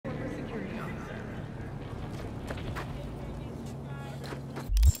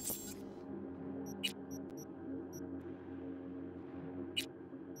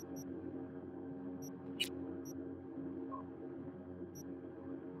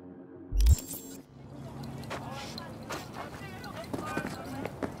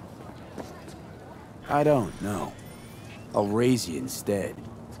I don't know. I'll raise you instead.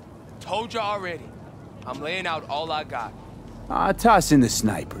 Told you already. I'm laying out all I got. Toss in the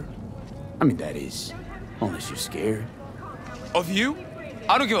sniper. I mean, that is, unless you're scared. Of you?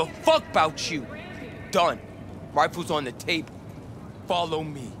 I don't give a fuck about you. Done. Rifle's on the table. Follow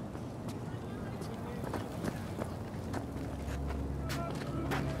me.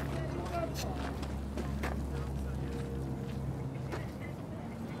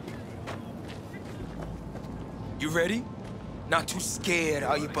 You ready? Not too scared,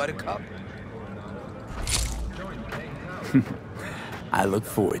 are you, Buttercup? I look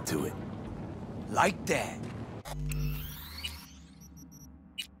forward to it. Like that.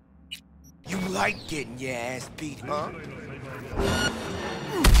 You like getting your ass beat, huh?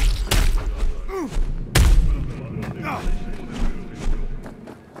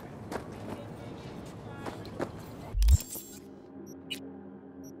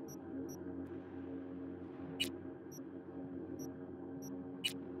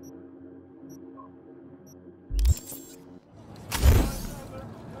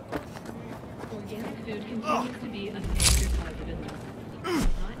 Organic food continues to be a major cause of illness.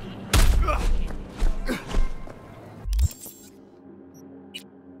 Not eating.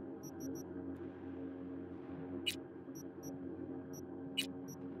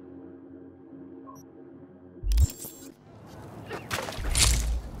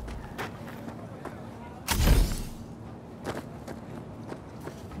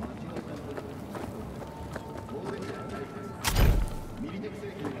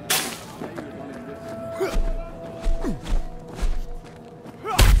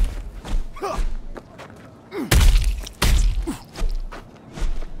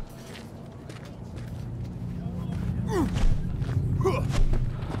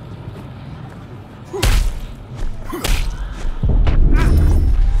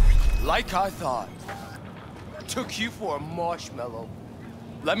 Like I thought. Took you for a marshmallow.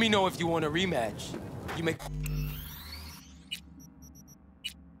 Let me know if you want a rematch. You make...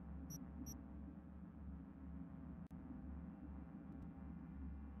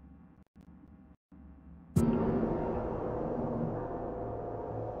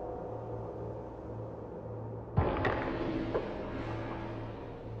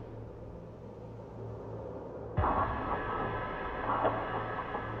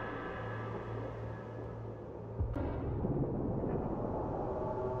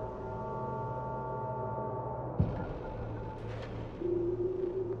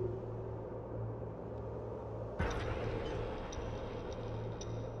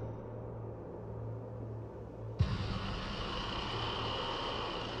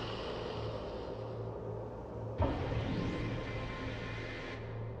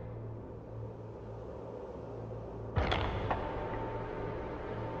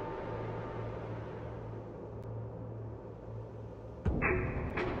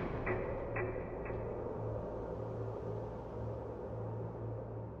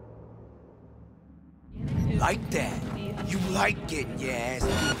 Like that. You like getting your ass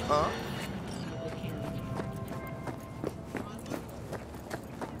beat, huh?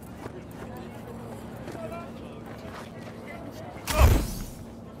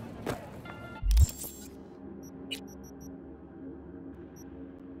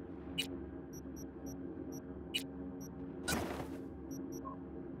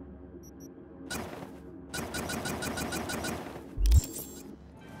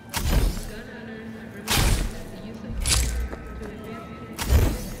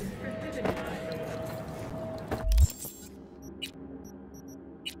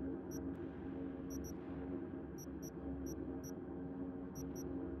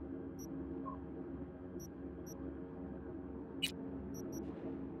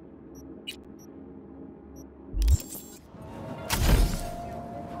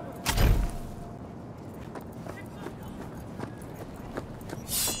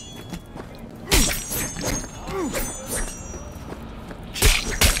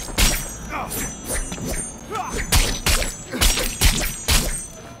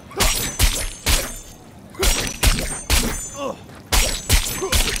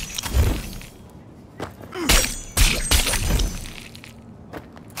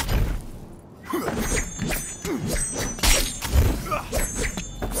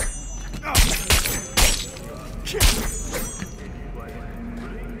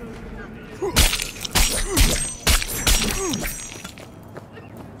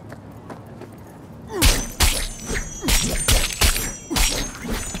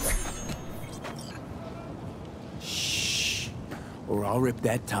 Or I'll rip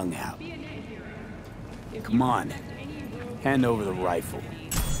that tongue out. Come on. Hand over the rifle.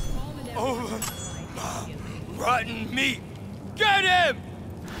 Over Rotten meat! Get him!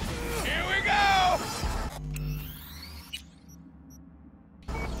 Here we go!